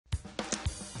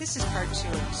This is part 2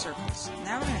 of circles.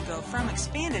 Now we're going to go from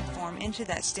expanded form into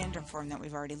that standard form that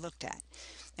we've already looked at.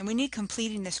 And we need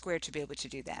completing the square to be able to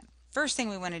do that. First thing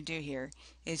we want to do here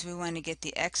is we want to get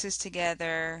the x's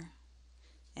together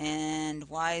and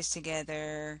y's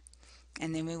together,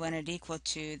 and then we want it equal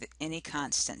to any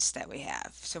constants that we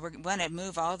have. So we want to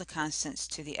move all the constants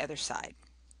to the other side.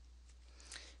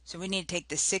 So we need to take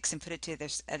the 6 and put it to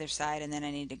the other side, and then I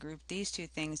need to group these two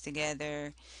things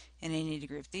together, and I need to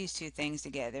group these two things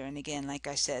together, and again, like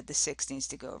I said, the 6 needs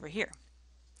to go over here.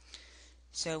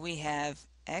 So we have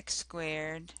x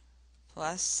squared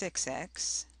plus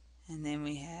 6x, and then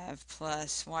we have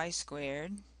plus y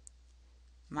squared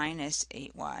minus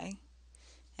 8y,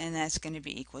 and that's going to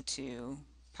be equal to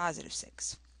positive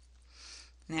 6.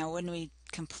 Now when we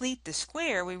complete the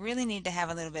square, we really need to have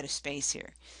a little bit of space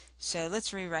here. So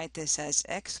let's rewrite this as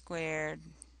x squared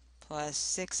plus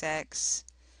 6x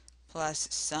plus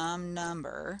some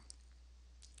number,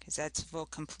 because we'll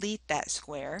complete that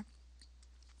square,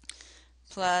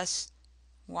 plus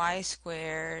y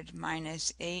squared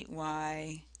minus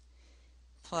 8y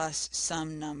plus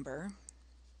some number.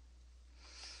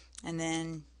 And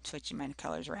then switching my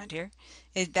colors around here,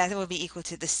 that will be equal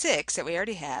to the 6 that we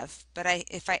already have. But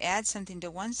if I add something to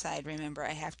one side, remember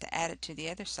I have to add it to the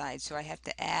other side, so I have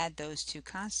to add those two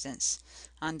constants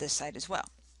on this side as well.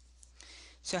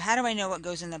 So how do I know what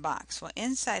goes in the box? Well,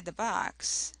 inside the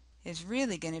box is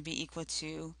really going to be equal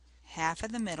to half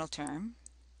of the middle term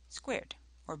squared,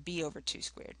 or b over 2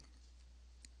 squared.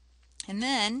 And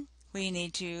then we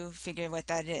need to figure what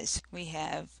that is. We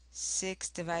have 6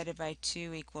 divided by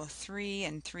 2 equal 3,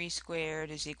 and 3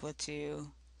 squared is equal to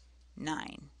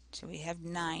 9. So we have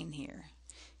 9 here,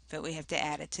 but we have to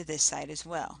add it to this side as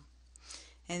well.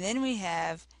 And then we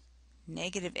have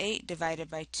negative 8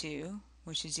 divided by 2,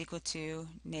 which is equal to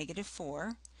negative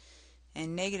 4.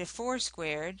 And negative 4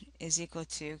 squared is equal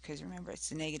to, because remember it's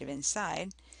the negative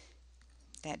inside,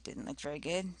 that didn't look very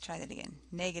good. Try that again.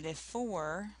 Negative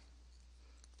 4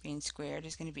 being squared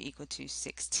is going to be equal to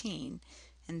 16.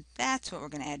 And that's what we're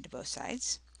going to add to both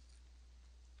sides.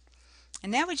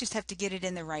 And now we just have to get it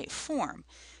in the right form.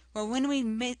 Well, when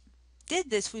we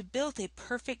did this, we built a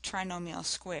perfect trinomial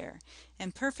square.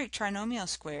 And perfect trinomial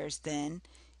squares then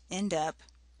end up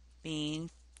being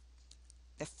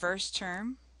the first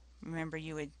term. Remember,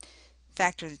 you would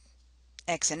factor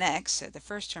x and x, so the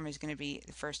first term is going to be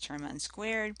the first term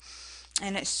unsquared.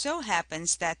 And it so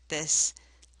happens that this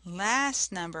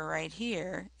last number right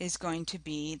here is going to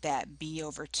be that b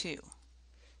over 2.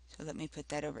 So let me put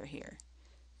that over here.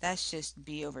 That's just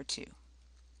b over 2.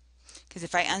 Because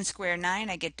if I unsquare 9,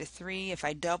 I get to 3. If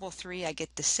I double 3, I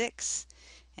get to 6.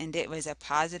 And it was a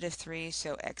positive 3,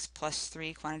 so x plus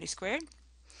 3 quantity squared.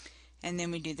 And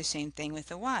then we do the same thing with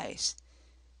the y's.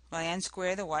 Well, I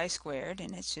unsquare the y squared,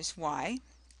 and it's just y.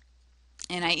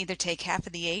 And I either take half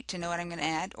of the 8 to know what I'm going to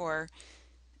add, or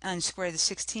unsquare the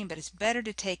 16, but it's better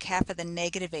to take half of the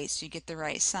negative 8 so you get the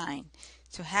right sign.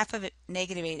 So half of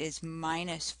negative 8 is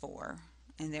minus 4,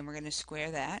 and then we're going to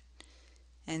square that.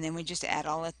 And then we just add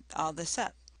all this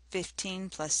up. 15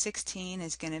 plus 16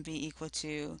 is going to be equal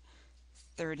to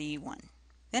 31.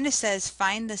 Then it says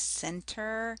find the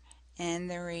center and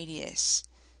the radius.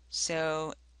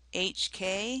 So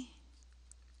HK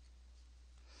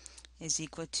is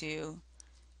equal to,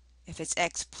 if it's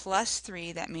x plus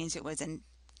 3, that means it was a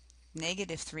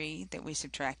negative 3 that we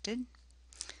subtracted.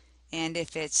 And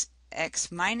if it's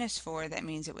x minus 4, that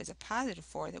means it was a positive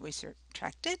 4 that we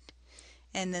subtracted.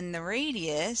 And then the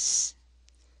radius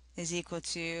is equal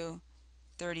to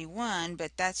 31,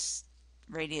 but that's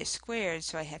radius squared,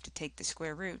 so I have to take the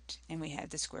square root, and we have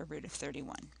the square root of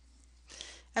 31.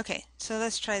 Okay, so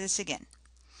let's try this again.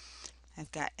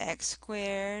 I've got x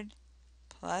squared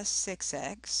plus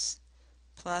 6x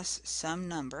plus some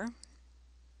number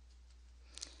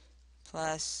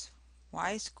plus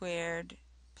y squared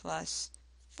plus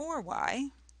 4y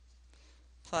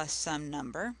plus some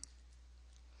number,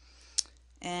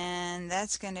 and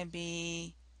that's going to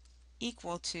be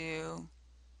equal to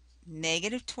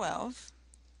negative 12,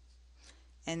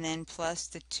 and then plus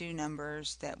the two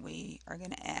numbers that we are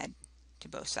going to add to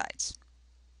both sides.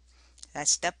 That's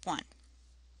step 1.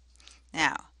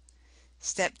 Now,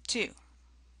 step 2,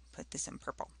 put this in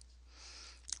purple.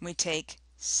 We take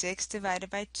 6 divided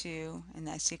by 2, and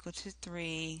that's equal to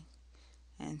 3,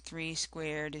 and 3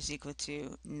 squared is equal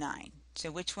to 9. So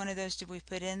which one of those did we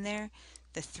put in there?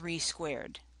 The 3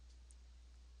 squared.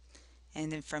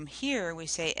 And then from here we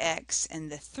say x,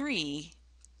 and the 3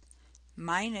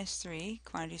 minus 3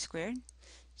 quantity squared.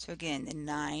 So again, the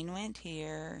 9 went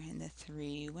here, and the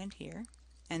 3 went here.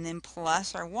 And then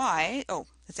plus our y. Oh,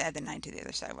 let's add the 9 to the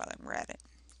other side while we're at it,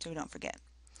 so we don't forget.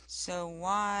 So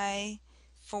y,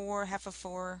 4, half of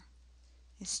 4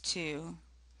 is 2,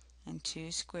 and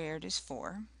 2 squared is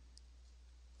 4.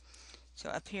 So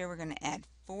up here we're going to add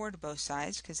 4 to both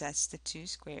sides because that's the 2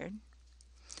 squared.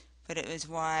 But it was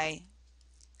y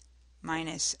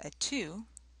minus a 2.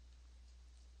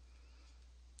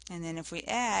 And then if we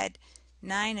add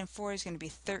 9 and 4 is going to be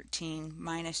 13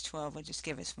 minus 12 will just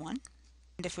give us 1.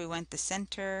 And if we want the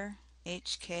center,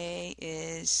 HK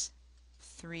is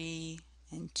 3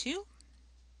 and 2.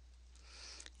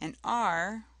 And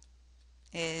R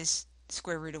is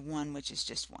square root of 1, which is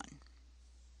just 1.